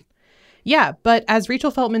 Really? Yeah, but as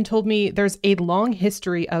Rachel Feltman told me, there's a long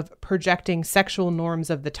history of projecting sexual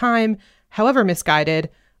norms of the time, however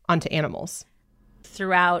misguided, onto animals.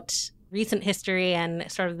 Throughout recent history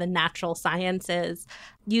and sort of the natural sciences,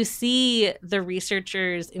 you see the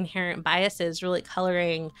researchers' inherent biases really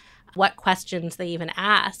coloring what questions they even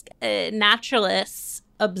ask. Naturalists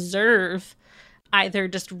observe either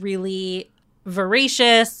just really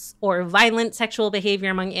voracious or violent sexual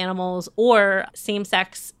behavior among animals or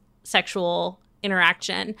same-sex sexual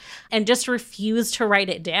interaction and just refuse to write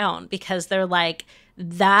it down because they're like,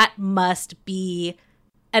 that must be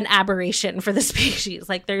an aberration for the species.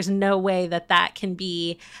 Like, there's no way that that can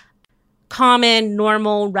be common,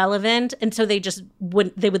 normal, relevant. And so they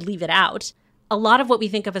would leave it out. A lot of what we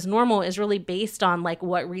think of as normal is really based on like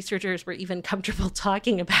what researchers were even comfortable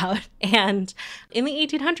talking about. And in the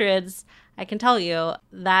 1800s, I can tell you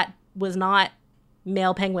that was not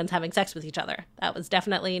male penguins having sex with each other. That was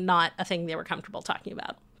definitely not a thing they were comfortable talking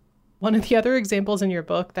about. One of the other examples in your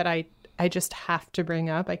book that I just have to bring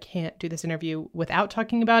up, I can't do this interview without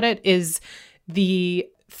talking about it, is the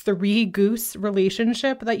three-goose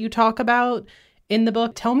relationship that you talk about in the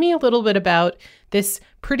book. Tell me a little bit about this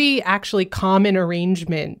pretty actually common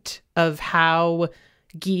arrangement of how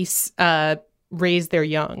geese raise their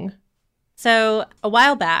young. So a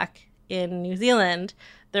while back in New Zealand,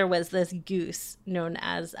 there was this goose known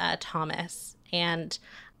as Thomas, and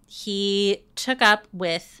he took up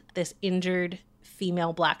with this injured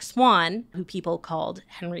female black swan who people called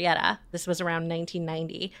Henrietta. This was around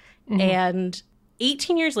 1990. Mm-hmm. And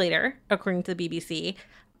 18 years later, according to the BBC,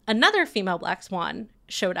 another female black swan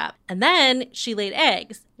showed up. And then she laid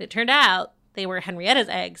eggs. It turned out they were Henrietta's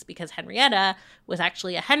eggs because Henrietta was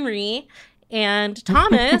actually a Henry. And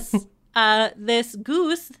Thomas, this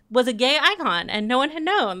goose, was a gay icon. And no one had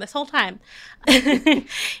known this whole time. The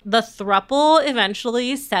throuple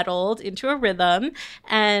eventually settled into a rhythm.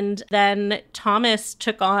 And then Thomas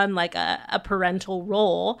took on like a parental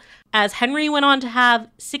role as Henry went on to have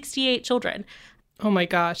 68 children. Oh my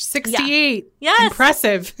gosh, 68. Yeah. Yes.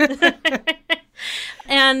 Impressive.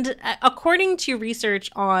 And according to research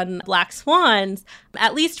on black swans,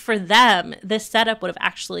 at least for them, this setup would have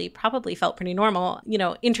actually probably felt pretty normal,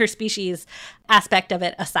 interspecies aspect of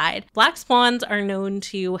it aside. Black swans are known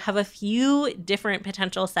to have a few different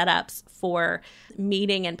potential setups for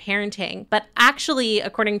mating and parenting. But actually,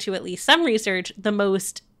 according to at least some research, the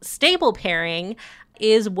most stable pairing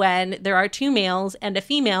is when there are two males and a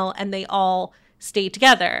female and they all stay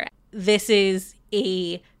together. This is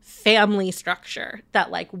a family structure that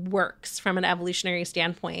works from an evolutionary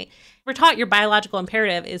standpoint. We're taught your biological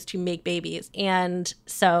imperative is to make babies. And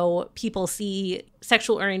so people see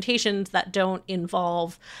sexual orientations that don't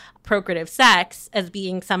involve procreative sex as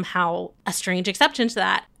being somehow a strange exception to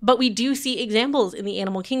that. But we do see examples in the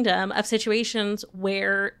animal kingdom of situations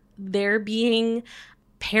where there being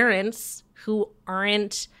parents who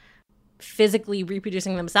aren't physically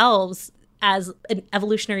reproducing themselves as an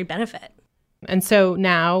evolutionary benefit. And so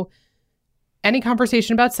now any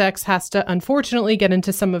conversation about sex has to unfortunately get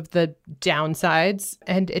into some of the downsides.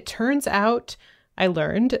 And it turns out, I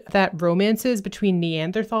learned that romances between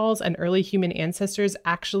Neanderthals and early human ancestors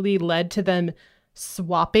actually led to them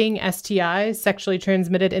swapping STIs, sexually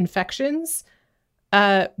transmitted infections.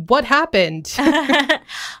 What happened?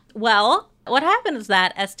 Well, what happened is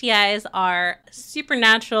that STIs are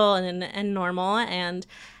supernatural and normal and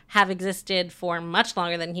have existed for much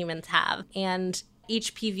longer than humans have. And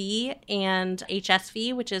HPV and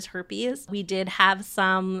HSV, which is herpes, we did have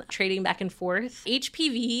some trading back and forth.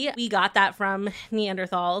 HPV, we got that from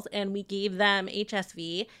Neanderthals and we gave them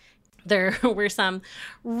HSV. There were some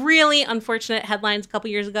really unfortunate headlines a couple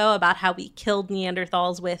years ago about how we killed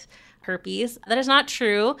Neanderthals with herpes. That is not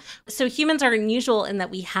true. So humans are unusual in that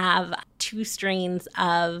we have two strains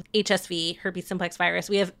of HSV, herpes simplex virus.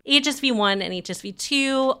 We have HSV1 and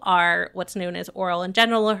HSV2 are what's known as oral and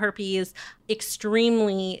genital herpes,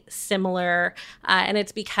 extremely similar. And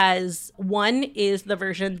it's because one is the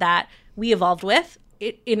version that we evolved with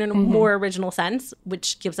in a more original sense,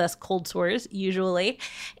 which gives us cold sores usually.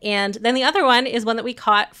 And then the other one is one that we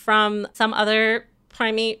caught from some other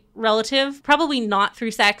primate relative, probably not through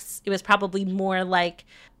sex. It was probably more like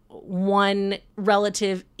one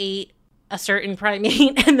relative ate a certain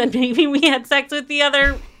primate and then maybe we had sex with the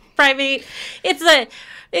other primate. It's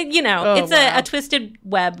a twisted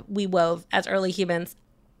web we wove as early humans.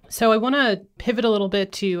 So I want to pivot a little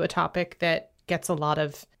bit to a topic that gets a lot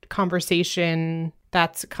of conversation.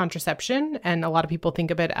 That's contraception. And a lot of people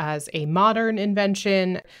think of it as a modern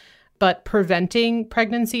invention, but preventing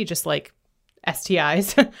pregnancy, just like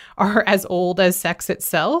STIs, are as old as sex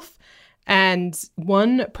itself. And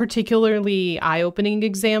one particularly eye-opening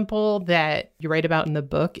example that you write about in the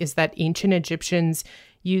book is that ancient Egyptians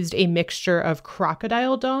used a mixture of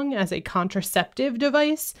crocodile dung as a contraceptive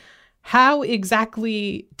device. How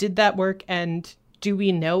exactly did that work, and do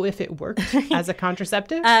we know if it worked as a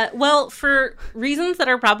contraceptive? Well, for reasons that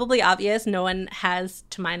are probably obvious, no one has,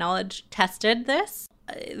 to my knowledge, tested this.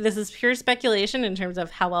 This is pure speculation in terms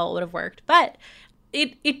of how well it would have worked. But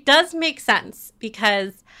it does make sense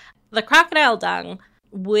because the crocodile dung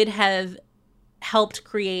would have helped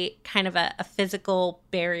create kind of a physical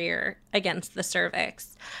barrier against the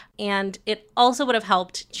cervix. And it also would have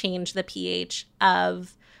helped change the pH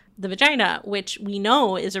of the vagina, which we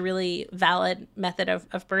know is a really valid method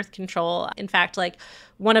of birth control. In fact,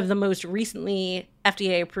 one of the most recently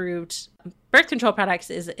FDA-approved birth control products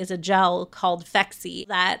is a gel called Phexxi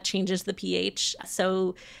that changes the pH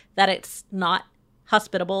so that it's not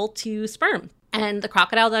hospitable to sperm. And the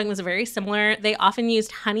crocodile dung was very similar. They often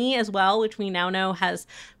used honey as well, which we now know has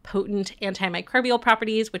potent antimicrobial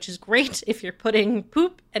properties, which is great if you're putting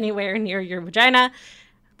poop anywhere near your vagina,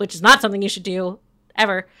 which is not something you should do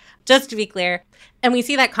ever, just to be clear. And we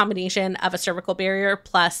see that combination of a cervical barrier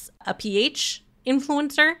plus a pH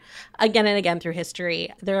influencer again and again through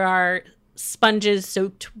history. There are sponges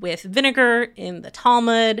soaked with vinegar in the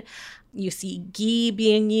Talmud. You see ghee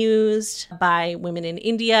being used by women in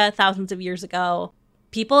India thousands of years ago.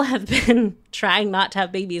 People have been trying not to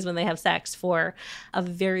have babies when they have sex for a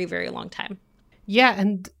very, very long time. Yeah,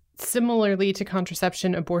 and similarly to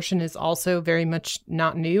contraception, abortion is also very much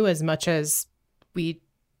not new as much as we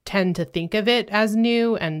tend to think of it as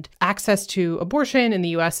new. And access to abortion in the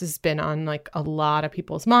US has been on a lot of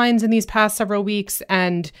people's minds in these past several weeks.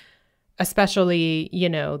 And especially,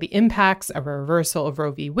 the impacts of a reversal of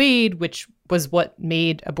Roe v. Wade, which was what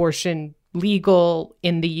made abortion legal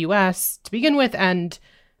in the US to begin with. And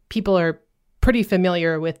people are pretty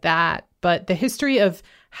familiar with that. But the history of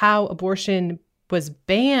how abortion was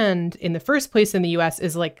banned in the first place in the US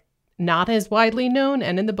is not as widely known.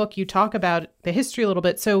 And in the book, you talk about the history a little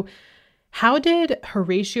bit. So How did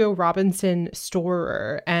Horatio Robinson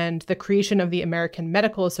Storer and the creation of the American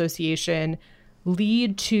Medical Association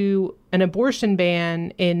lead to an abortion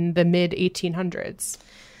ban in the mid-1800s?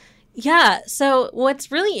 Yeah, so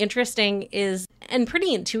what's really interesting is, and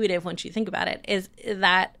pretty intuitive once you think about it, is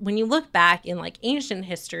that when you look back in like ancient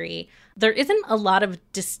history, there isn't a lot of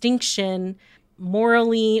distinction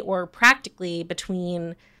morally or practically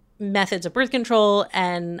between methods of birth control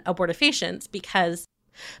and abortifacients, because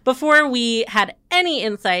before we had any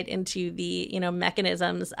insight into the,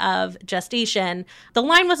 mechanisms of gestation, the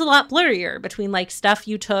line was a lot blurrier between like stuff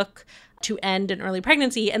you took to end an early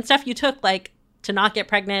pregnancy and stuff you took like to not get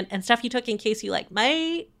pregnant and stuff you took in case you like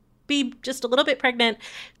might be just a little bit pregnant.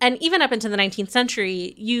 And even up into the 19th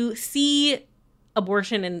century, you see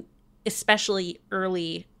abortion, and especially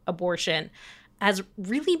early abortion, as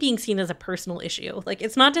really being seen as a personal issue. Like,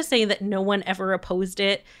 it's not to say that no one ever opposed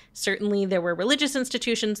it. Certainly there were religious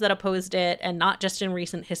institutions that opposed it, and not just in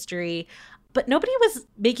recent history, but nobody was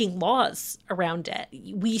making laws around it.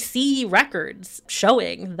 We see records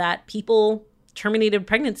showing that people terminated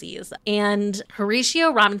pregnancies, and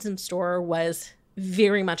Horatio Robinson Storer was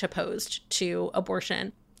very much opposed to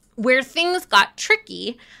abortion. Where things got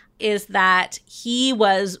tricky is that he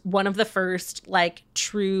was one of the first like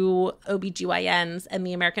true OBGYNs, and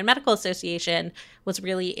the American Medical Association was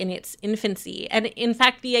really in its infancy. And in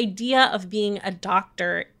fact, the idea of being a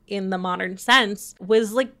doctor in the modern sense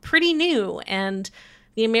was like pretty new. And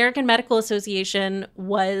the American Medical Association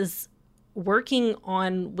was working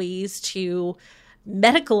on ways to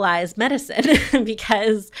medicalize medicine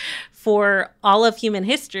because for all of human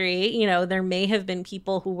history, there may have been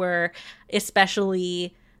people who were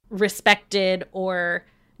especially respected or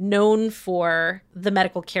known for the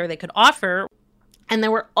medical care they could offer. And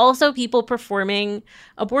there were also people performing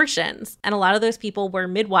abortions. And a lot of those people were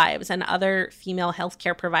midwives and other female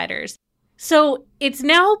healthcare providers. So it's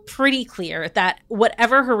now pretty clear that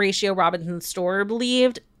whatever Horatio Robinson Storer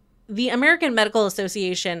believed, the American Medical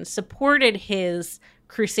Association supported his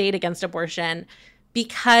crusade against abortion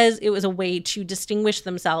because it was a way to distinguish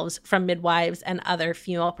themselves from midwives and other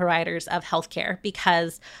female providers of healthcare,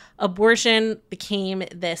 because abortion became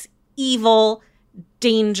this evil,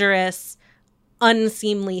 dangerous,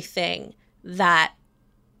 unseemly thing that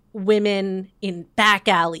women in back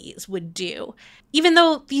alleys would do, even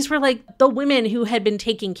though these were like the women who had been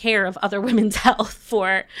taking care of other women's health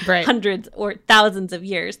for hundreds or thousands of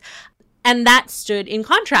years. And that stood in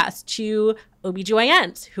contrast to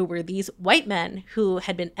OBGYNs, who were these white men who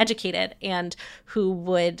had been educated and who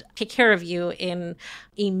would take care of you in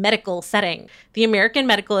a medical setting. The American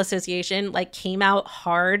Medical Association came out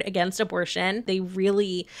hard against abortion. They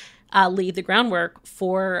really laid the groundwork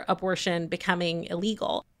for abortion becoming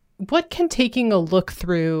illegal. What can taking a look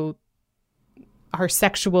through our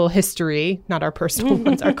sexual history, not our personal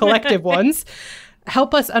ones, our collective ones,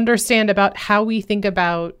 help us understand about how we think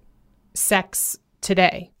about sex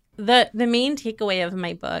today? The main takeaway of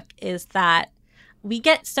my book is that we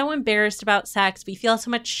get so embarrassed about sex. We feel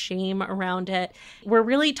so much shame around it. We're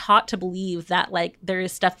really taught to believe that there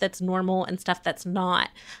is stuff that's normal and stuff that's not.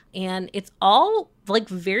 And it's all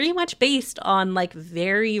very much based on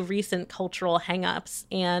very recent cultural hangups.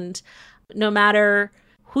 And no matter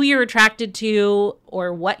who you're attracted to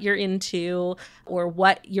or what you're into or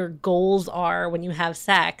what your goals are when you have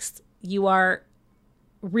sex, you are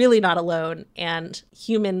really not alone, and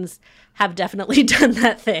humans have definitely done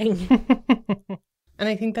that thing. And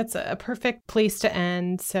I think that's a perfect place to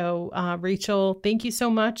end. So, Rachel, thank you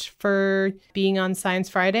so much for being on Science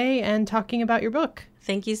Friday and talking about your book.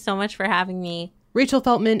 Thank you so much for having me. Rachel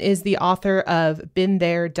Feltman is the author of Been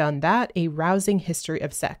There, Done That, A Rousing History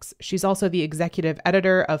of Sex. She's also the executive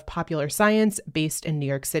editor of Popular Science, based in New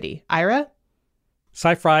York City. Ira?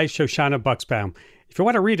 Sci-Fri's Shoshana Buxbaum. If you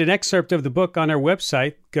want to read an excerpt of the book on our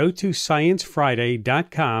website, go to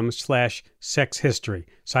sciencefriday.com/sexhistory.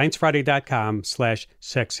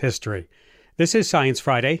 sciencefriday.com/sexhistory. This is Science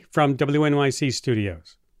Friday from WNYC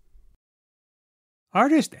Studios.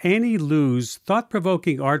 Artist Annie Lou's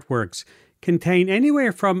thought-provoking artworks contain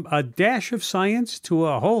anywhere from a dash of science to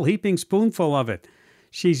a whole heaping spoonful of it.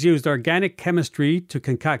 She's used organic chemistry to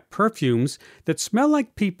concoct perfumes that smell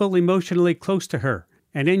like people emotionally close to her,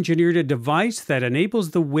 and engineered a device that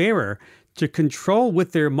enables the wearer to control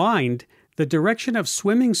with their mind the direction of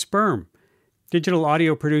swimming sperm. Digital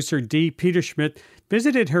audio producer Dee Peterschmidt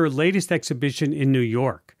visited her latest exhibition in New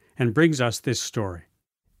York and brings us this story.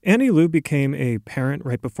 Annie Lou became a parent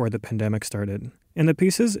right before the pandemic started, and the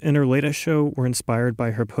pieces in her latest show were inspired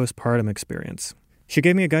by her postpartum experience. She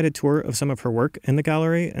gave me a guided tour of some of her work in the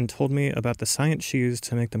gallery and told me about the science she used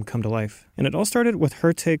to make them come to life. And it all started with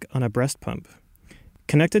her take on a breast pump.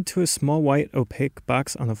 Connected to a small white opaque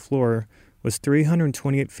box on the floor was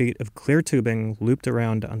 328 feet of clear tubing looped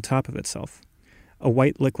around on top of itself. A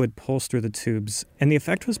white liquid pulsed through the tubes, and the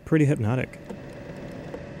effect was pretty hypnotic.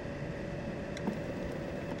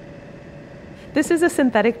 This is a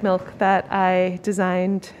synthetic milk that I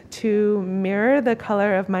designed to mirror the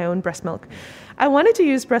color of my own breast milk. I wanted to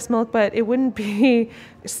use breast milk, but it wouldn't be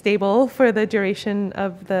stable for the duration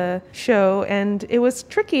of the show. And it was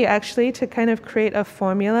tricky, actually, to kind of create a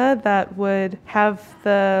formula that would have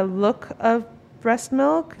the look of breast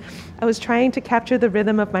milk. I was trying to capture the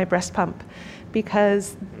rhythm of my breast pump,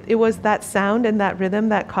 because it was that sound and that rhythm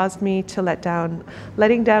that caused me to let down.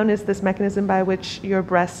 Letting down is this mechanism by which your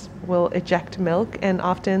breast will eject milk, and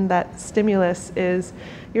often that stimulus is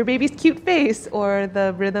your baby's cute face or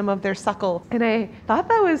the rhythm of their suckle. And I thought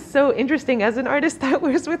that was so interesting. As an artist that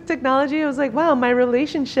works with technology, I was like, wow, my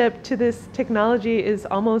relationship to this technology is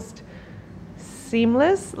almost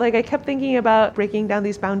seamless. Like, I kept thinking about breaking down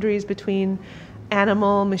these boundaries between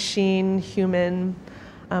animal, machine, human.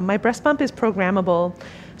 My breast pump is programmable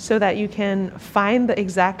so that you can find the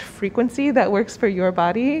exact frequency that works for your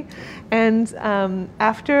body. And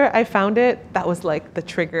after I found it, that was like the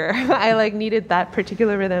trigger. I needed that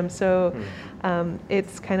particular rhythm. So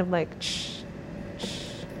it's kind of like shh,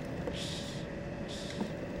 shh, shh, shh.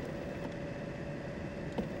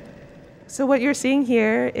 So what you're seeing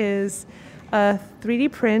here is a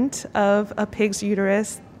 3D print of a pig's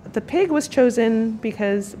uterus. The pig was chosen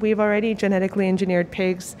because we've already genetically engineered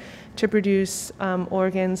pigs to produce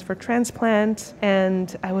organs for transplant.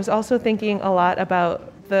 And I was also thinking a lot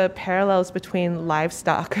about the parallels between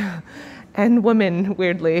livestock and women,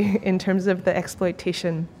 weirdly, in terms of the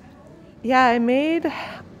exploitation. Yeah, I made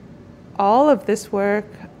all of this work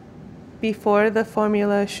before the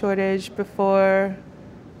formula shortage, before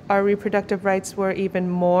our reproductive rights were even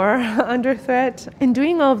more under threat. In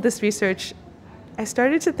doing all of this research, I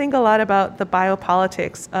started to think a lot about the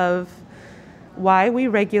biopolitics of why we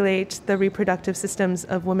regulate the reproductive systems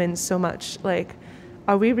of women so much. Like,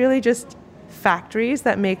 are we really just factories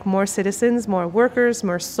that make more citizens, more workers,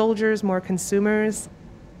 more soldiers, more consumers?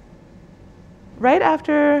 Right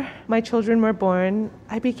after my children were born,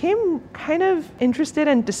 I became kind of interested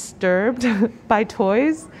and disturbed by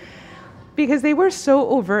toys, because they were so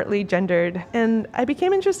overtly gendered. And I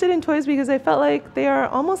became interested in toys because I felt like they are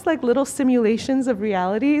almost like little simulations of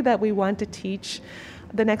reality that we want to teach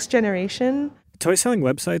the next generation. Toy-selling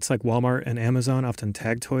websites like Walmart and Amazon often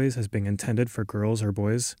tag toys as being intended for girls or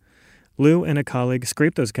boys. Lou and a colleague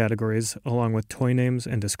scraped those categories along with toy names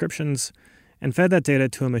and descriptions and fed that data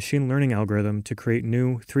to a machine learning algorithm to create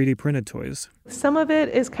new 3D printed toys. Some of it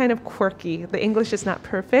is kind of quirky. The English is not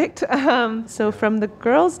perfect. So from the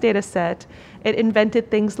girls' data set, it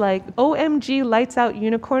invented things like OMG Lights Out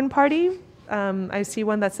Unicorn Party. I see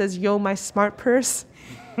one that says, Yo, my smart purse.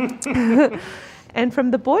 And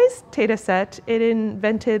from the boys' data set, it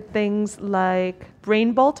invented things like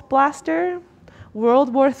Brain Bolt Blaster,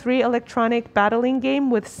 World War III electronic battling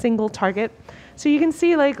game with single target. So you can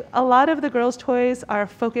see a lot of the girls' toys are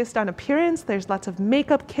focused on appearance. There's lots of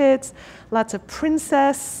makeup kits, lots of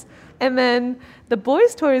princess. And then the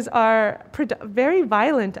boys' toys are very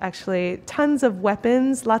violent, actually. Tons of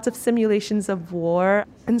weapons, lots of simulations of war.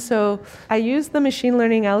 And so I use the machine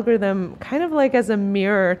learning algorithm kind of as a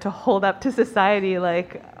mirror to hold up to society,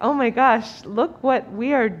 oh my gosh, look what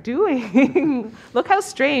we are doing. Look how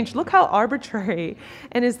strange, look how arbitrary.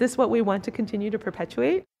 And is this what we want to continue to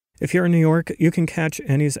perpetuate? If you're in New York, you can catch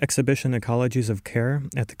Annie's exhibition Ecologies of Care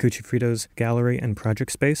at the Cucifritos Gallery and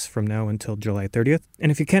Project Space from now until July 30th.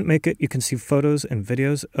 And if you can't make it, you can see photos and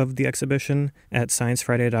videos of the exhibition at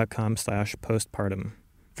sciencefriday.com/postpartum.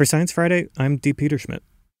 For Science Friday, I'm Dee Peterschmidt.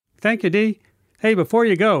 Thank you, Dee. Hey, before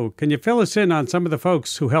you go, can you fill us in on some of the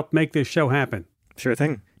folks who helped make this show happen? Sure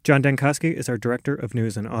thing. John Dankosky is our Director of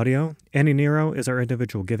News and Audio. Annie Nero is our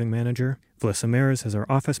Individual Giving Manager. Melissa Mares is our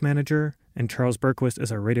Office Manager. And Charles Berquist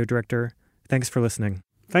is our Radio Director. Thanks for listening.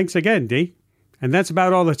 Thanks again, Dee. And that's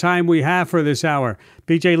about all the time we have for this hour.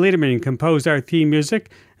 BJ Liederman composed our theme music.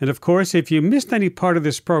 And of course, if you missed any part of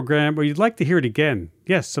this program or you'd like to hear it again,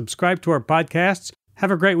 yes, subscribe to our podcasts. Have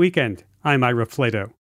a great weekend. I'm Ira Flato.